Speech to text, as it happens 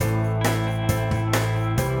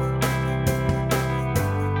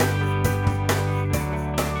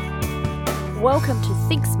Welcome to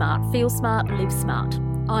Think Smart, Feel Smart, Live Smart.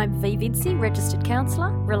 I'm V Vinci, registered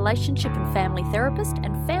counsellor, relationship and family therapist,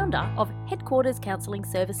 and founder of Headquarters Counselling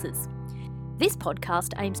Services. This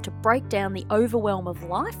podcast aims to break down the overwhelm of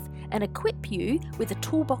life and equip you with a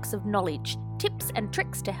toolbox of knowledge, tips and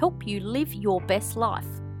tricks to help you live your best life.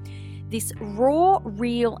 This raw,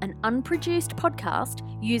 real and unproduced podcast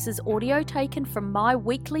uses audio taken from my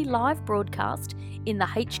weekly live broadcast in the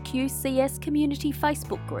HQCS Community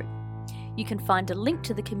Facebook group. You can find a link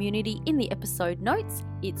to the community in the episode notes.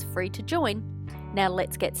 It's free to join. Now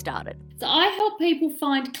let's get started. So I help people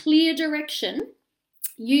find clear direction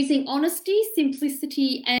using honesty,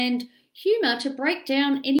 simplicity and humour to break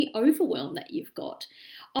down any overwhelm that you've got.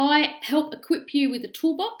 I help equip you with a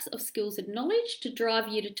toolbox of skills and knowledge to drive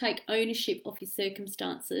you to take ownership of your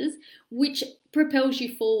circumstances, which propels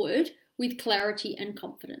you forward with clarity and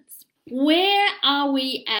confidence. Where are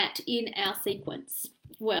we at in our sequence?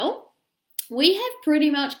 Well, we have pretty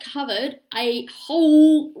much covered a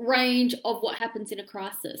whole range of what happens in a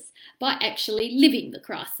crisis by actually living the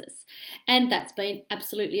crisis. And that's been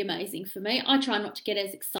absolutely amazing for me. I try not to get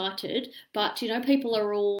as excited, but people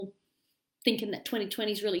are all thinking that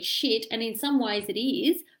 2020 is really shit, and in some ways it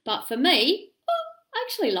is. But for me, I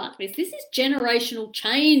actually like this. This is generational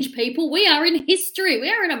change, people. We are in history.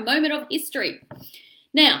 We are in a moment of history.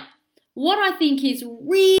 Now, what I think is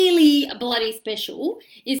really bloody special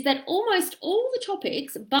is that almost all the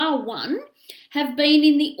topics, bar one, have been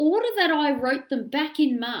in the order that I wrote them back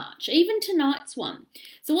in March, even tonight's one.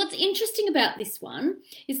 So what's interesting about this one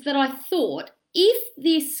is that I thought if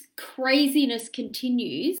this craziness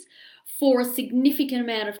continues for a significant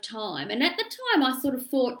amount of time, and at the time I sort of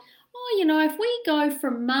thought, if we go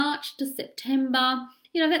from March to September,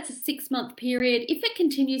 that's a 6-month period. If it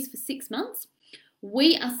continues for 6 months,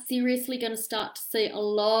 we are seriously going to start to see a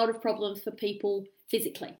lot of problems for people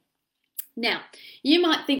physically. Now, you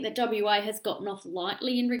might think that WA has gotten off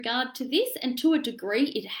lightly in regard to this, and to a degree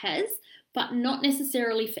it has, but not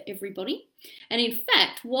necessarily for everybody. And in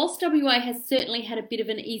fact, whilst WA has certainly had a bit of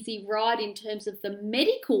an easy ride in terms of the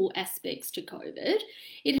medical aspects to COVID,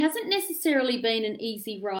 it hasn't necessarily been an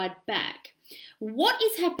easy ride back. What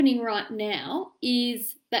is happening right now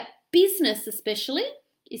is that business especially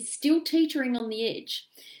is still teetering on the edge.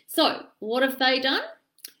 So what have they done?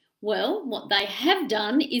 Well, what they have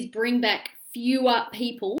done is bring back fewer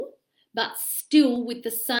people, but still with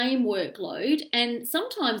the same workload and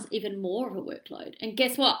sometimes even more of a workload. And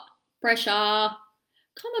guess what? Pressure,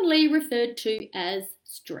 commonly referred to as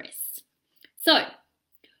stress. So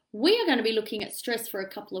we are going to be looking at stress for a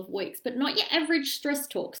couple of weeks, but not your average stress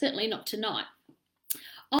talk, certainly not tonight.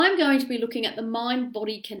 I'm going to be looking at the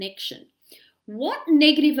mind-body connection. What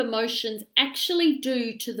negative emotions actually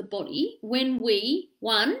do to the body when we,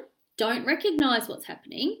 1, don't recognise what's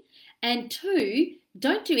happening, and 2,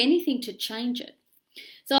 don't do anything to change it.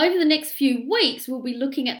 So over the next few weeks, we'll be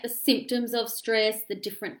looking at the symptoms of stress, the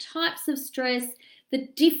different types of stress, the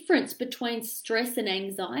difference between stress and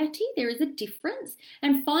anxiety. There is a difference.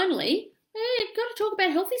 And finally, you've got to talk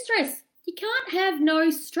about healthy stress. You can't have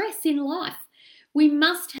no stress in life. We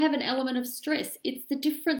must have an element of stress. It's the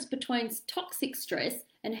difference between toxic stress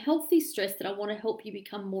and healthy stress that I want to help you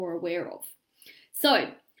become more aware of. So,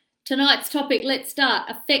 tonight's topic, let's start,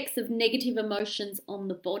 effects of negative emotions on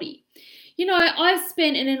the body. I've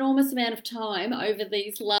spent an enormous amount of time over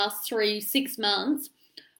these last 6 months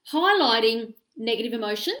highlighting negative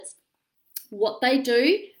emotions, what they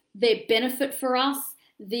do, their benefit for us,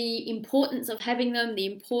 the importance of having them, the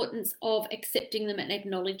importance of accepting them and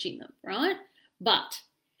acknowledging them, right? But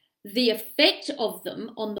the effect of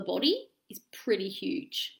them on the body is pretty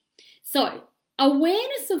huge. So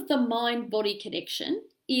awareness of the mind-body connection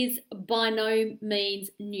is by no means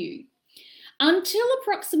new. Until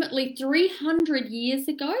approximately 300 years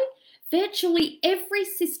ago, virtually every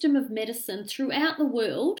system of medicine throughout the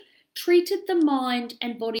world treated the mind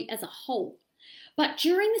and body as a whole. But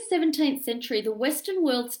during the 17th century, the Western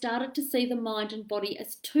world started to see the mind and body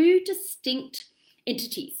as two distinct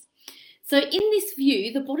entities. So in this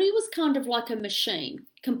view, the body was kind of like a machine,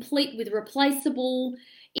 complete with replaceable,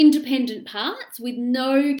 independent parts with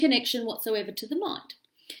no connection whatsoever to the mind.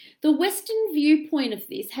 The Western viewpoint of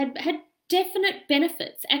this had definite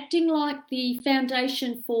benefits, acting like the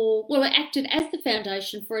foundation it acted as the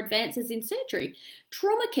foundation for advances in surgery,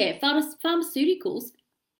 trauma care, pharmaceuticals,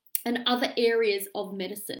 and other areas of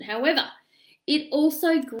medicine. However, it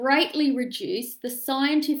also greatly reduced the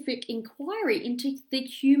scientific inquiry into the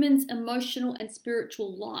human's emotional and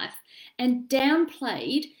spiritual life and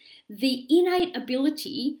downplayed the innate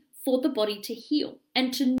ability for the body to heal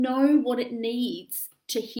and to know what it needs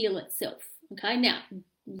to heal itself. Okay, now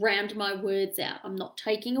round my words out. I'm not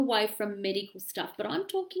taking away from medical stuff, but I'm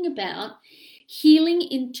talking about healing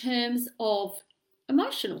in terms of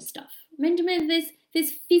emotional stuff. Remember,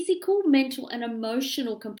 there's physical, mental, and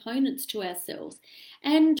emotional components to ourselves,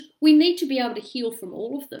 and we need to be able to heal from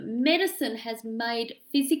all of them. Medicine has made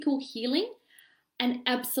physical healing an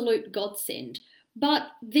absolute godsend,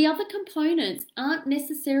 but the other components aren't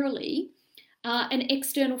necessarily an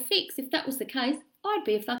external fix. If that was the case, I'd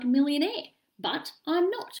be a fucking millionaire. But I'm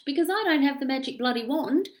not, because I don't have the magic bloody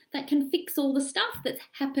wand that can fix all the stuff that's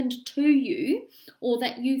happened to you or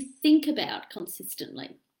that you think about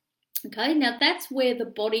consistently. Okay, now that's where the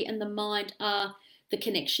body and the mind are, the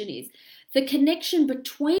connection is. The connection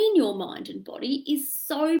between your mind and body is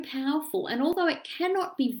so powerful, and although it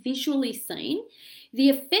cannot be visually seen, the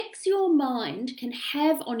effects your mind can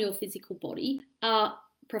have on your physical body are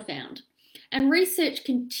profound. And research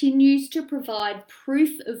continues to provide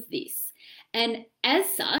proof of this. And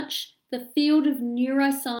as such, the field of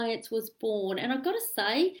neuroscience was born. And I've got to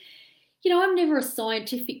say, I'm never a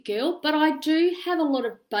scientific girl, but I do have a lot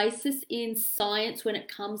of basis in science when it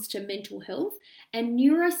comes to mental health. And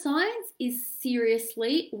neuroscience is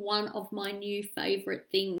seriously one of my new favourite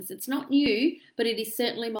things. It's not new, but it is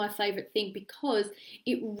certainly my favourite thing because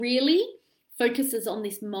it really focuses on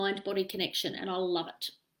this mind-body connection, and I love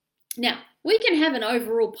it. Now, we can have an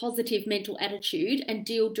overall positive mental attitude and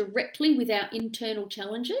deal directly with our internal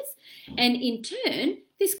challenges, and in turn,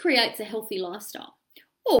 this creates a healthy lifestyle.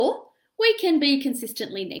 Or we can be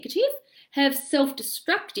consistently negative, have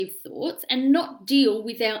self-destructive thoughts, and not deal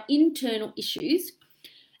with our internal issues,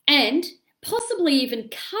 and possibly even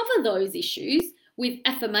cover those issues with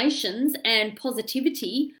affirmations and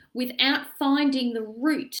positivity without finding the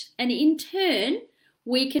root, and in turn,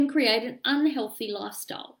 we can create an unhealthy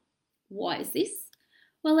lifestyle. Why is this?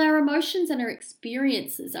 Well, our emotions and our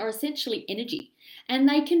experiences are essentially energy, and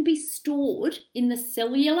they can be stored in the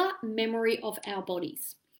cellular memory of our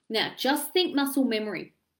bodies. Now, just think muscle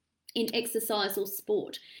memory in exercise or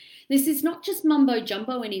sport. This is not just mumbo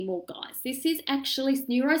jumbo anymore, guys. This is actually,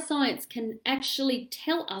 neuroscience can actually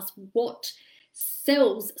tell us what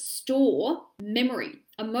cells store memory,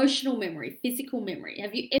 emotional memory, physical memory.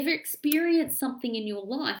 Have you ever experienced something in your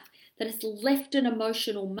life that has left an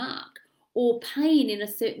emotional mark or pain in a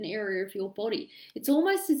certain area of your body? It's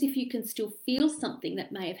almost as if you can still feel something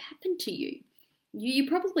that may have happened to you. You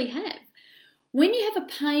probably have. When you have a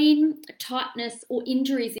pain, a tightness, or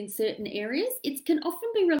injuries in certain areas, it can often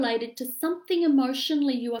be related to something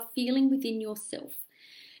emotionally you are feeling within yourself.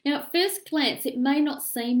 Now, at first glance, it may not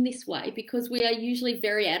seem this way because we are usually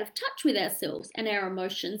very out of touch with ourselves and our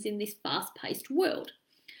emotions in this fast-paced world.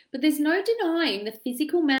 But there's no denying the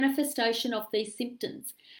physical manifestation of these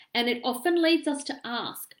symptoms, and it often leads us to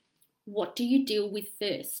ask, what do you deal with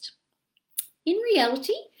first? In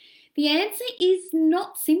reality, the answer is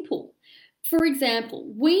not simple. For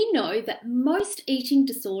example, we know that most eating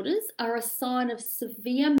disorders are a sign of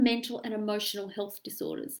severe mental and emotional health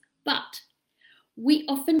disorders, but we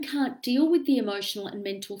often can't deal with the emotional and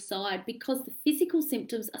mental side because the physical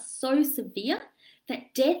symptoms are so severe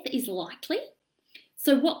that death is likely.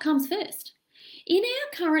 So what comes first? In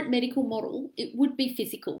our current medical model, it would be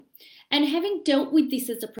physical. And having dealt with this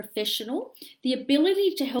as a professional, the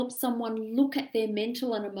ability to help someone look at their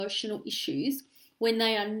mental and emotional issues when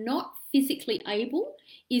they are not physically able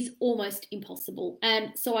is almost impossible.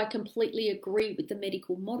 And so I completely agree with the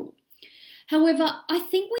medical model. However, I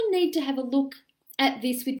think we need to have a look at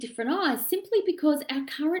this with different eyes simply because our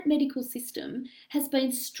current medical system has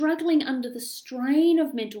been struggling under the strain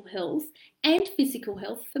of mental health and physical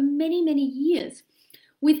health for many, many years,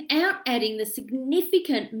 without adding the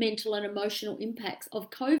significant mental and emotional impacts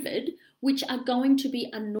of COVID, which are going to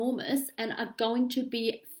be enormous and are going to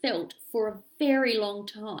be felt for a very long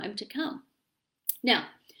time to come. Now,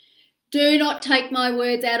 do not take my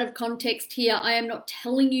words out of context here. I am not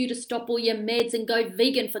telling you to stop all your meds and go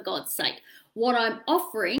vegan, for God's sake. What I'm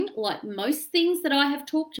offering, like most things that I have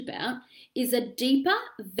talked about, is a deeper,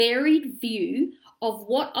 varied view of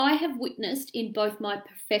what I have witnessed in both my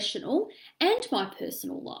professional and my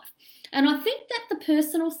personal life. And I think that the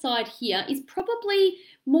personal side here is probably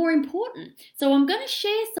more important. So I'm going to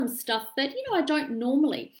share some stuff that, I don't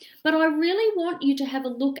normally, but I really want you to have a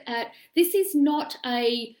look at, this is not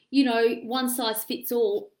a, one size fits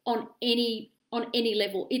all on any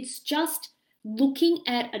level. It's just looking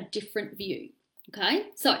at a different view. Okay,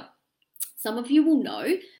 so some of you will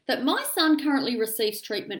know that my son currently receives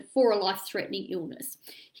treatment for a life-threatening illness.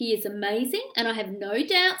 He is amazing, and I have no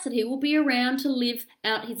doubts that he will be around to live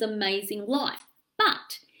out his amazing life.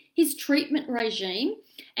 But his treatment regime,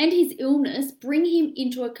 and his illness bring him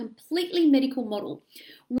into a completely medical model,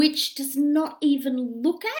 which does not even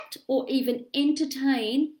look at or even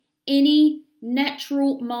entertain any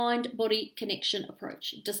natural mind-body connection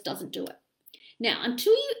approach. It just doesn't do it. Now,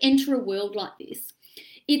 until you enter a world like this,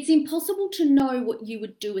 it's impossible to know what you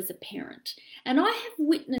would do as a parent. And I have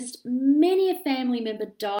witnessed many a family member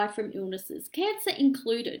die from illnesses, cancer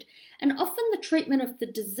included, and often the treatment of the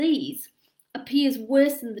disease appears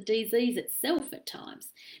worse than the disease itself at times.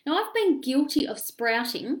 Now, I've been guilty of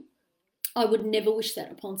sprouting. I would never wish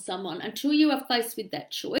that upon someone until you are faced with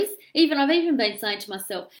that choice. I've even been saying to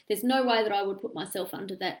myself, there's no way that I would put myself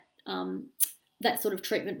under that sort of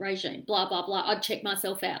treatment regime, blah, blah, blah. I'd check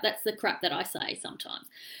myself out. That's the crap that I say sometimes.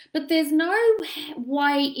 But there's no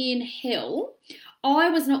way in hell I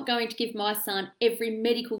was not going to give my son every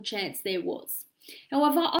medical chance there was.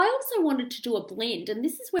 However, I also wanted to do a blend, and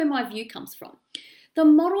this is where my view comes from. The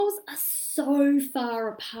models are so far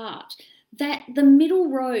apart that the middle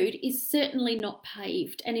road is certainly not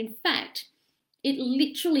paved. And in fact, it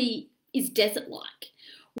literally is desert-like.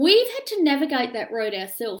 We've had to navigate that road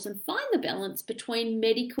ourselves and find the balance between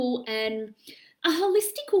medical and a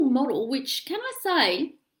holistical model, which, can I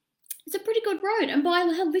say, is a pretty good road. And by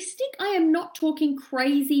holistic, I am not talking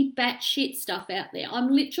crazy batshit stuff out there. I'm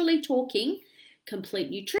literally talking complete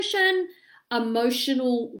nutrition,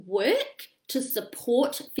 emotional work to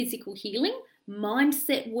support physical healing,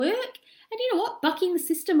 mindset work, and you know what, bucking the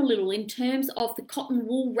system a little in terms of the cotton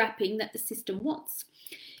wool wrapping that the system wants.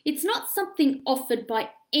 It's not something offered by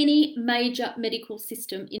any major medical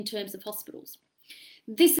system in terms of hospitals.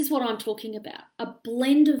 This is what I'm talking about, a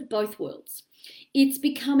blend of both worlds. It's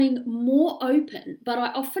becoming more open, but I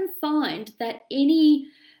often find that any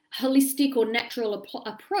holistic or natural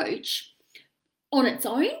approach on its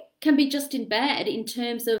own can be just as bad in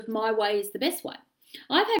terms of my way is the best way.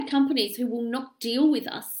 I've had companies who will not deal with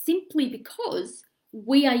us simply because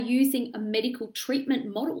we are using a medical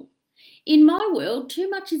treatment model. In my world, too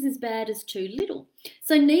much is as bad as too little.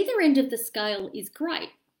 So neither end of the scale is great.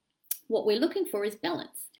 What we're looking for is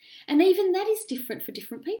balance. And even that is different for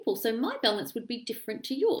different people. So my balance would be different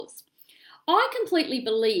to yours. I completely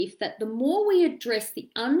believe that the more we address the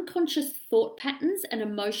unconscious thought patterns and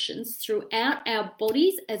emotions throughout our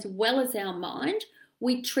bodies as well as our mind,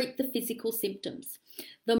 we treat the physical symptoms.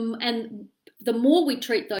 And the more we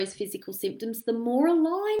treat those physical symptoms, the more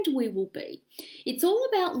aligned we will be. It's all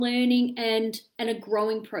about learning and a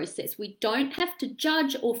growing process. We don't have to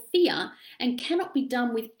judge or fear and cannot be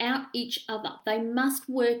done without each other. They must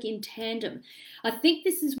work in tandem. I think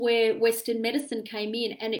this is where Western medicine came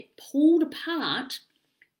in and it pulled apart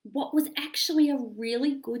what was actually a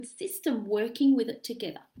really good system working with it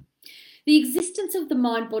together. The existence of the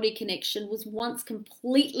mind-body connection was once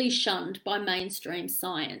completely shunned by mainstream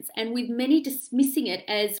science, and with many dismissing it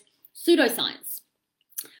as pseudoscience.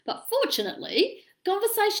 But fortunately,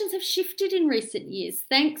 conversations have shifted in recent years,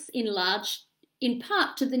 thanks in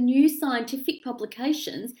part to the new scientific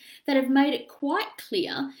publications that have made it quite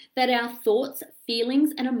clear that our thoughts,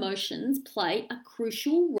 feelings, and emotions play a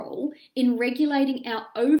crucial role in regulating our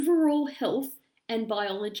overall health and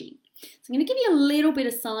biology. So I'm going to give you a little bit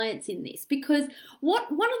of science in this because one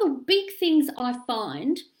of the big things I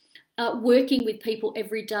find working with people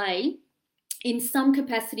every day in some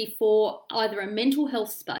capacity for either a mental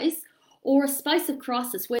health space or a space of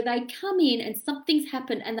crisis where they come in and something's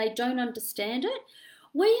happened and they don't understand it,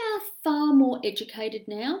 we are far more educated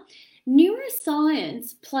now.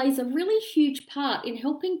 Neuroscience plays a really huge part in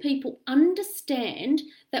helping people understand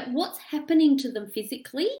that what's happening to them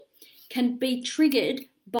physically can be triggered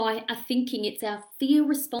by a thinking. It's our fear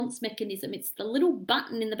response mechanism. It's the little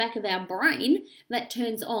button in the back of our brain that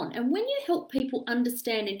turns on. And when you help people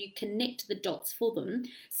understand and you connect the dots for them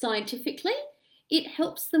scientifically, it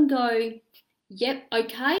helps them go, yep,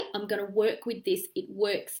 okay, I'm going to work with this. It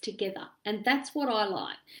works together. And that's what I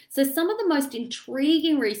like. So some of the most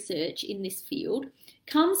intriguing research in this field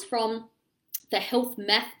comes from the Health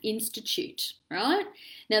Math Institute, right?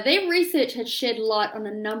 Now, their research has shed light on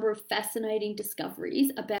a number of fascinating discoveries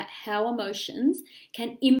about how emotions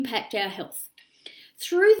can impact our health.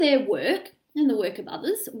 Through their work and the work of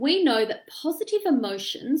others, we know that positive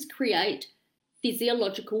emotions create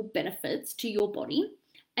physiological benefits to your body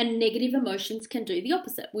and negative emotions can do the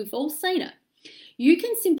opposite. We've all seen it. You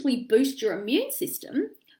can simply boost your immune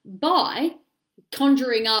system by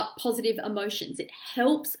conjuring up positive emotions. It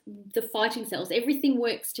helps the fighting cells. Everything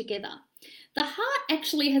works together. The heart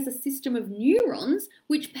actually has a system of neurons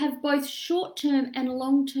which have both short-term and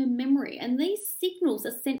long-term memory, and these signals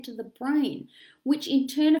are sent to the brain, which in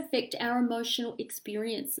turn affect our emotional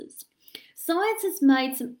experiences. Science has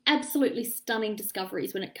made some absolutely stunning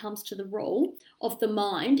discoveries when it comes to the role of the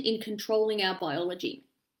mind in controlling our biology.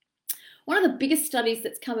 One of the biggest studies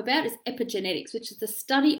that's come about is epigenetics, which is the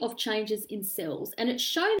study of changes in cells. And it's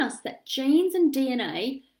shown us that genes and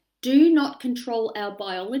DNA do not control our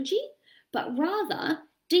biology, but rather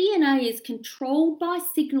DNA is controlled by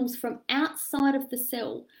signals from outside of the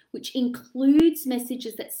cell, which includes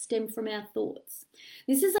messages that stem from our thoughts.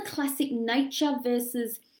 This is a classic nature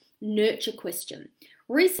versus nurture question.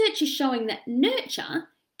 Research is showing that nurture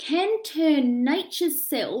can turn nature's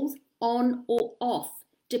cells on or off,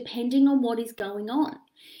 depending on what is going on.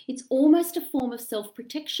 It's almost a form of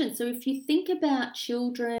self-protection. So if you think about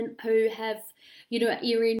children who have,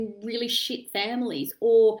 are in really shit families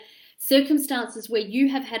or circumstances where you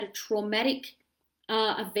have had a traumatic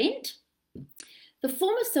event, the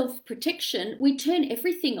form of self-protection, we turn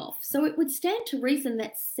everything off. So it would stand to reason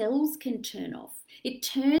that cells can turn off. It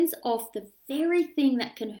turns off the very thing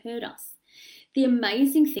that can hurt us. The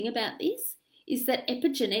amazing thing about this is that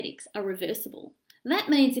epigenetics are reversible. That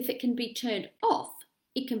means if it can be turned off,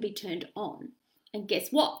 it can be turned on. And guess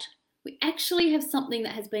what? We actually have something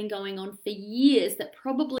that has been going on for years that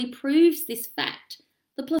probably proves this fact,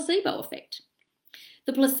 the placebo effect.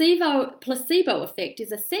 The placebo effect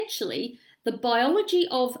is essentially the biology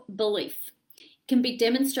of belief. It can be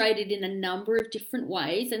demonstrated in a number of different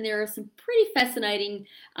ways, and there are some pretty fascinating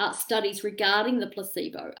studies regarding the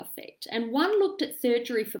placebo effect. And one looked at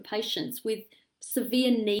surgery for patients with severe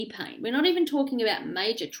knee pain. We're not even talking about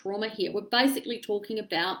major trauma here. We're basically talking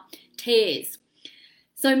about tears.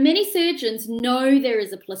 So many surgeons know there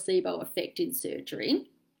is a placebo effect in surgery,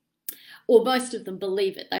 or most of them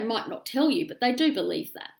believe it. They might not tell you, but they do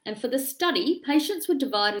believe that. And for the study, patients were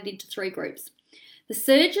divided into 3 groups. The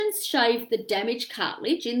surgeons shaved the damaged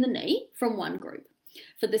cartilage in the knee from one group.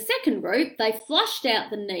 For the second group, they flushed out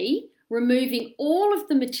the knee, removing all of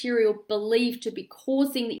the material believed to be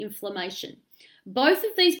causing the inflammation. Both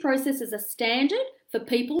of these processes are standard for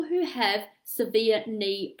people who have severe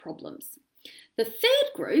knee problems. The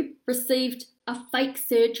third group received a fake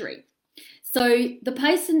surgery. So the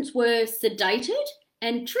patients were sedated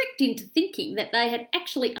and tricked into thinking that they had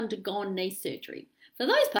actually undergone knee surgery. For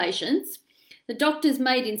those patients, the doctors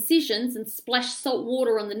made incisions and splashed salt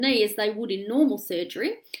water on the knee as they would in normal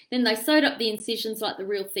surgery. Then they sewed up the incisions like the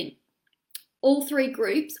real thing. All 3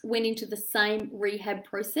 groups went into the same rehab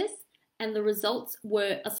process, and the results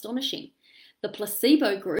were astonishing. The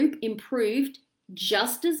placebo group improved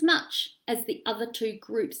just as much as the other 2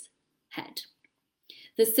 groups had.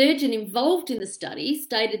 The surgeon involved in the study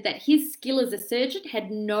stated that his skill as a surgeon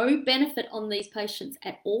had no benefit on these patients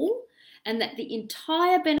at all, and that the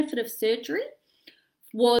entire benefit of surgery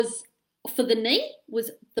was, for the knee,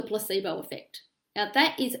 was the placebo effect. Now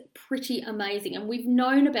that is pretty amazing, and we've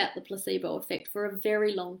known about the placebo effect for a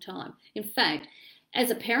very long time. In fact,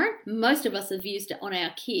 as a parent, most of us have used it on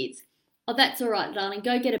our kids. Oh, that's all right, darling,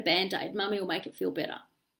 go get a Band-Aid. Mummy will make it feel better.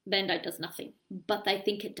 Band-Aid does nothing, but they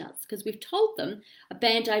think it does because we've told them a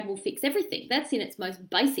Band-Aid will fix everything. That's in its most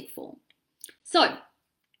basic form. So,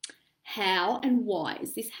 how and why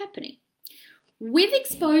is this happening? With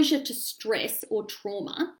exposure to stress or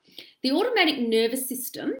trauma, the automatic nervous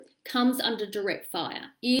system comes under direct fire.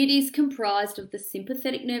 It is comprised of the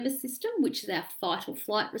sympathetic nervous system, which is our fight or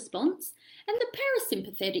flight response, and the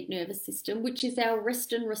parasympathetic nervous system, which is our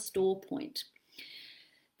rest and restore point.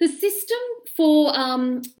 The system for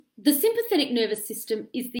the sympathetic nervous system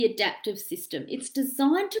is the adaptive system. It's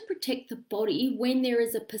designed to protect the body when there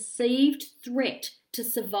is a perceived threat to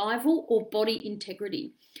survival or body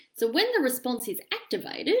integrity. So when the response is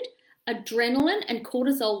activated, adrenaline and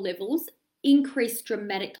cortisol levels increase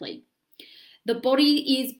dramatically. The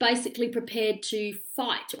body is basically prepared to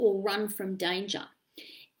fight or run from danger.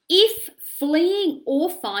 If fleeing or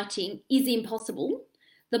fighting is impossible,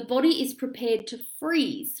 the body is prepared to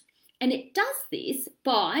freeze. And it does this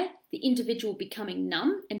by the individual becoming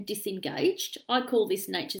numb and disengaged. I call this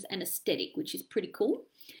nature's anesthetic, which is pretty cool.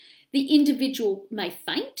 The individual may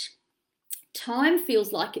faint. Time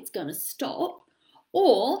feels like it's going to stop.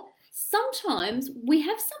 Or sometimes we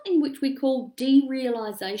have something which we call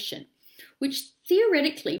derealization, which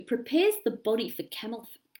theoretically prepares the body for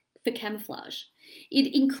camouflage.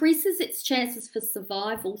 It increases its chances for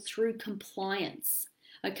survival through compliance.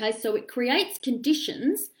 Okay, so it creates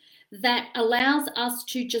conditions that allows us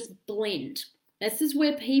to just blend. This is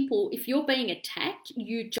where people, if you're being attacked,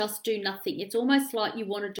 you just do nothing. It's almost like you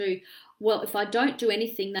want to do, well, if I don't do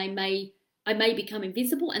anything, I may become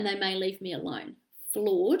invisible and they may leave me alone.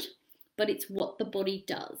 Flawed, but it's what the body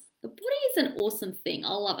does. The body is an awesome thing.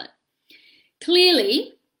 I love it.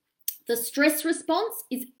 Clearly, The stress response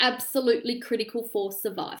is absolutely critical for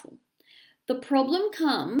survival. The problem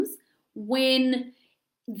comes when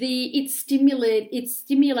it's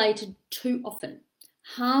stimulated too often.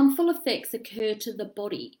 Harmful effects occur to the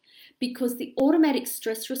body because the automatic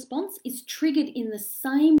stress response is triggered in the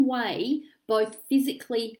same way, both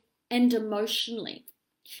physically and emotionally.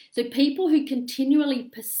 So people who continually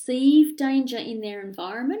perceive danger in their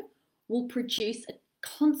environment will produce a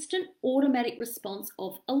constant automatic response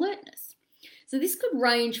of alertness. So this could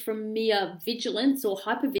range from mere vigilance or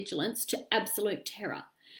hypervigilance to absolute terror.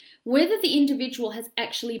 Whether the individual has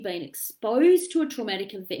actually been exposed to a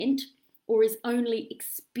traumatic event or is only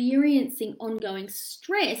experiencing ongoing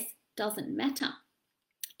stress doesn't matter.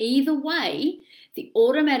 Either way, the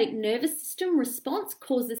automatic nervous system response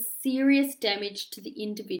causes serious damage to the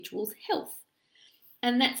individual's health.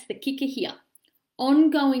 And that's the kicker here.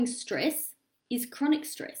 Ongoing stress is chronic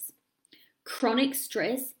stress. Chronic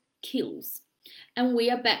stress kills. And we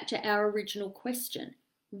are back to our original question.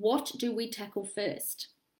 What do we tackle first?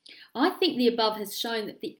 I think the above has shown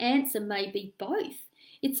that the answer may be both.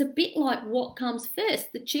 It's a bit like what comes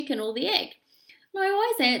first, the chicken or the egg. And I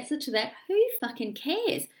always answer to that, who fucking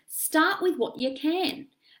cares? Start with what you can.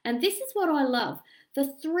 And this is what I love. The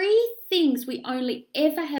three things we only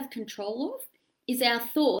ever have control of is our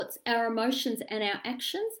thoughts, our emotions, and our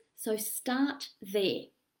actions. So start there.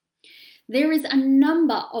 There is a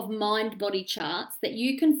number of mind-body charts that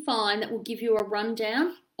you can find that will give you a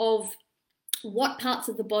rundown of what parts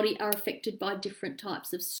of the body are affected by different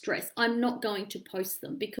types of stress. I'm not going to post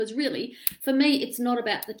them because really, for me, it's not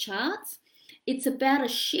about the charts. It's about a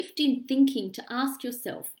shift in thinking to ask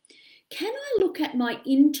yourself, can I look at my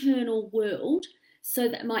internal world so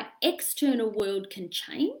that my external world can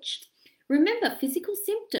change? Remember, physical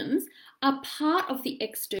symptoms are part of the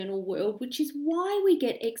external world, which is why we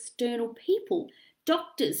get external people,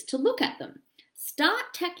 doctors, to look at them.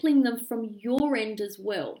 Start tackling them from your end as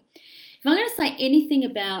well. If I'm going to say anything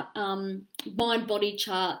about mind-body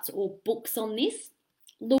charts or books on this,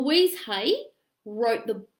 Louise Hay wrote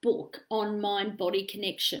the book on mind-body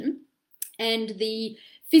connection and the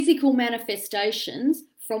physical manifestations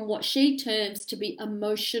from what she terms to be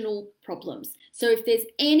emotional problems. So if there's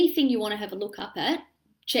anything you want to have a look up at,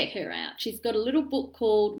 check her out. She's got a little book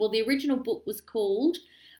called, well, the original book was called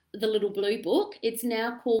The Little Blue Book. It's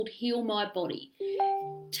now called Heal My Body.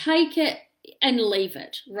 Take it and leave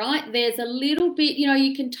it, right? There's a little bit,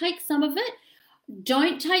 you can take some of it.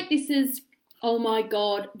 Don't take this as, oh my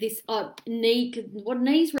God, this knee, what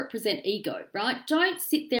knees represent ego, right? Don't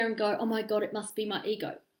sit there and go, oh my God, it must be my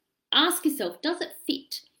ego. Ask yourself, does it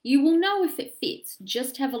fit? You will know if it fits.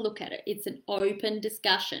 Just have a look at it. It's an open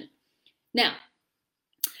discussion. Now,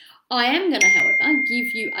 I am going to, however,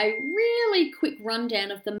 give you a really quick rundown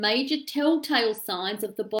of the major telltale signs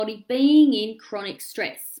of the body being in chronic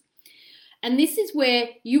stress. And this is where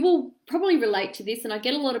you will probably relate to this, and I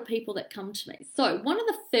get a lot of people that come to me. So one of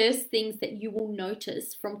the first things that you will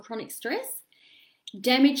notice from chronic stress,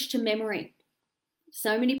 damage to memory.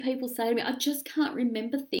 So many people say to me, I just can't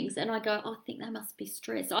remember things. And I go, I think that must be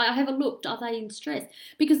stress. I have a look, are they in stress?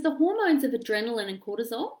 Because the hormones of adrenaline and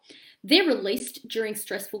cortisol, they're released during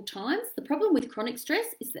stressful times. The problem with chronic stress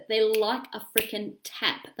is that they're like a freaking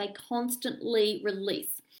tap. They constantly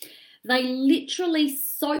release. They literally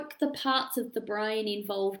soak the parts of the brain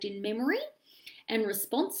involved in memory and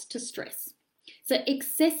response to stress. So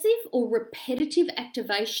excessive or repetitive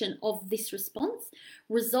activation of this response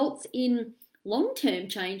results in long-term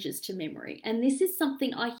changes to memory. And this is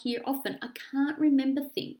something I hear often. I can't remember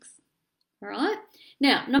things. All right.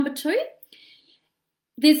 Now, number 2,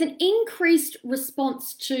 there's an increased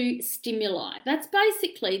response to stimuli. That's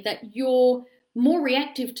basically that you're more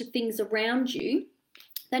reactive to things around you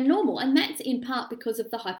than normal. And that's in part because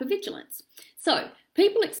of the hypervigilance. So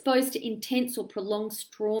people exposed to intense or prolonged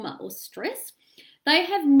trauma or stress, they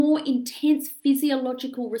have more intense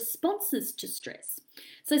physiological responses to stress.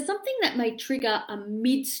 So something that may trigger a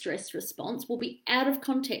mid-stress response will be out of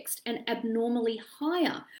context and abnormally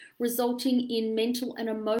higher, resulting in mental and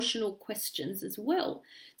emotional questions as well.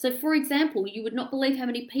 So for example, you would not believe how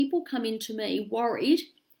many people come into me worried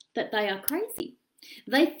that they are crazy.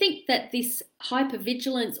 They think that this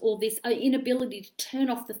hypervigilance or this inability to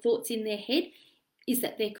turn off the thoughts in their head is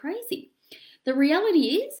that they're crazy. The reality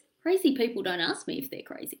is, crazy people don't ask me if they're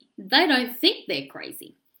crazy. They don't think they're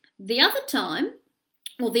crazy. The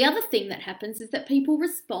other thing that happens is that people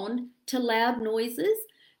respond to loud noises,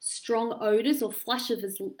 strong odors, or flashes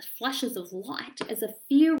of light as a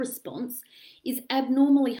fear response is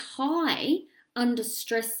abnormally high under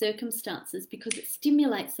stress circumstances because it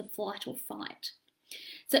stimulates the flight or fight.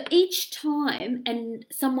 So each time and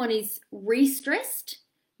someone is re-stressed,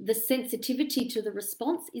 the sensitivity to the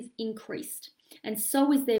response is increased, and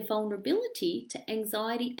so is their vulnerability to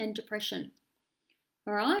anxiety and depression.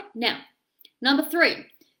 All right, now, number 3,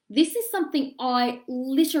 this is something I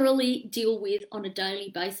literally deal with on a daily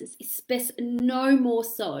basis, especially no more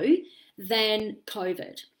so than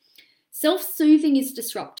COVID. Self-soothing is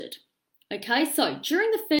disrupted. Okay, so during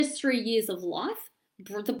the first 3 years of life,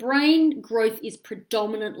 the brain growth is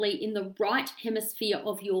predominantly in the right hemisphere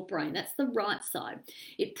of your brain. That's the right side.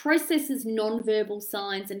 It processes non-verbal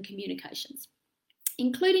signs and communications,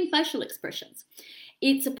 including facial expressions.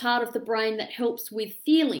 It's a part of the brain that helps with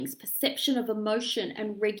feelings, perception of emotion,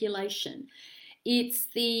 and regulation. It's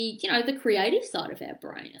the creative side of our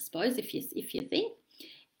brain, I suppose, if you think.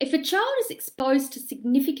 If a child is exposed to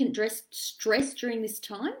significant stress during this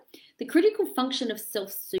time, the critical function of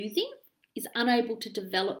self-soothing is unable to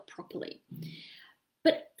develop properly.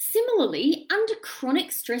 But similarly, under chronic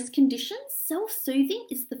stress conditions, self-soothing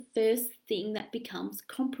is the first thing that becomes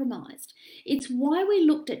compromised. It's why we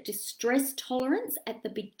looked at distress tolerance at the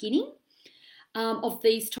beginning of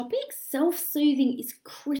these topics. Self-soothing is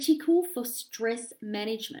critical for stress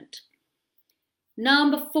management.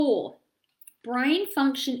 Number 4, brain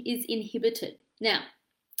function is inhibited. Now,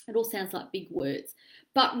 it all sounds like big words,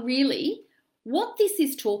 but really, what this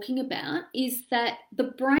is talking about is that the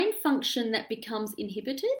brain function that becomes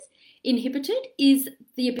inhibited is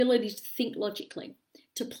the ability to think logically,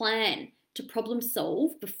 to plan, to problem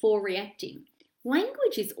solve before reacting.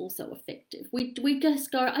 Language is also affected. We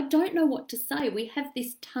just go, I don't know what to say. We have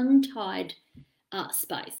this tongue-tied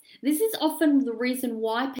space. This is often the reason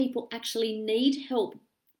why people actually need help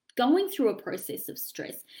going through a process of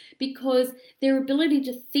stress, because their ability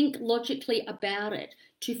to think logically about it,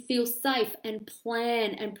 to feel safe and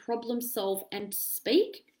plan and problem solve and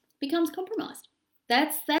speak becomes compromised.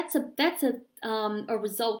 That's a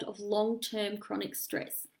result of long-term chronic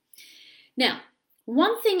stress. Now,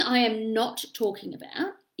 one thing I am not talking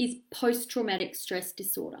about is post-traumatic stress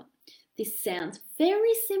disorder. This sounds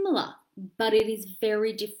very similar, but it is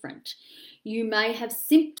very different. You may have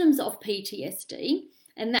symptoms of PTSD,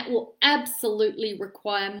 and that will absolutely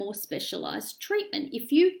require more specialized treatment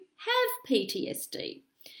if you have PTSD.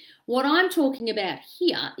 What I'm talking about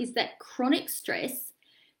here is that chronic stress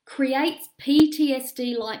creates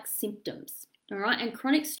PTSD-like symptoms, all right? And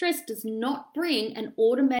chronic stress does not bring an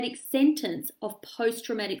automatic sentence of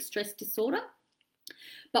post-traumatic stress disorder,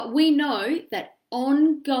 but we know that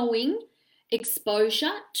ongoing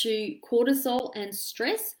exposure to cortisol and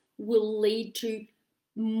stress will lead to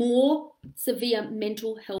more severe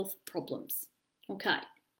mental health problems. Okay,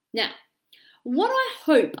 now, what I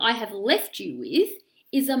hope I have left you with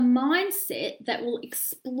is a mindset that will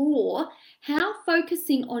explore how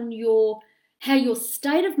focusing on how your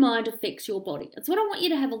state of mind affects your body. That's what I want you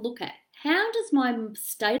to have a look at. How does my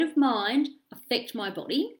state of mind affect my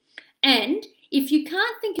body? And if you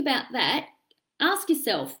can't think about that, ask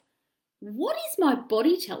yourself, what is my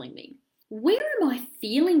body telling me? Where am I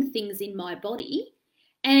feeling things in my body?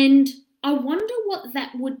 And I wonder what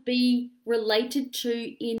that would be related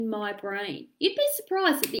to in my brain. You'd be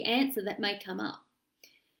surprised at the answer that may come up.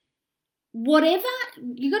 Whatever,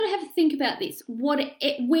 you got to have a think about this.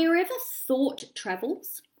 Wherever thought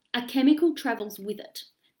travels, a chemical travels with it.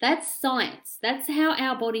 That's science. That's how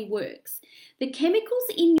our body works. The chemicals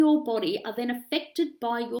in your body are then affected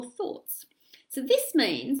by your thoughts. So this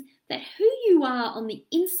means that who you are on the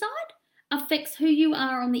inside affects who you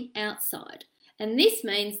are on the outside. And this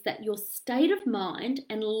means that your state of mind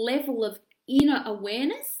and level of inner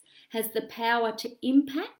awareness has the power to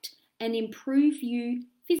impact and improve you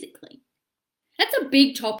physically. That's a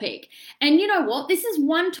big topic. And you know what? This is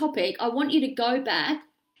one topic I want you to go back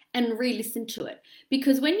and re-listen to it.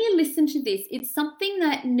 Because when you listen to this, it's something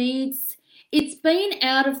that it's been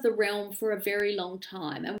out of the realm for a very long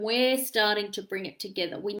time, and we're starting to bring it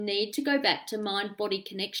together. We need to go back to mind-body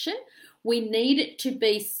connection. We need it to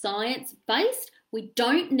be science-based. We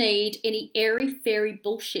don't need any airy-fairy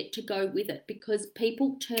bullshit to go with it, because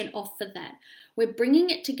people turn off for that. We're bringing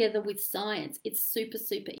it together with science. It's super,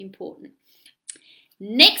 super important.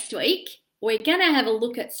 Next week, we're going to have a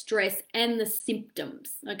look at stress and the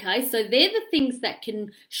symptoms, okay? So they're the things that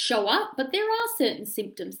can show up, but there are certain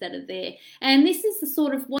symptoms that are there. And this is the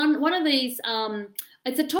sort of one of these,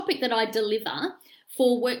 it's a topic that I deliver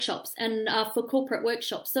for workshops and for corporate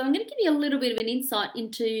workshops. So I'm going to give you a little bit of an insight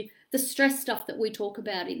into the stress stuff that we talk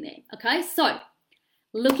about in there, okay? So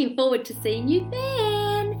looking forward to seeing you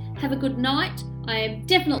then. Have a good night. I am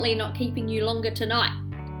definitely not keeping you longer tonight.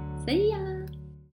 See ya.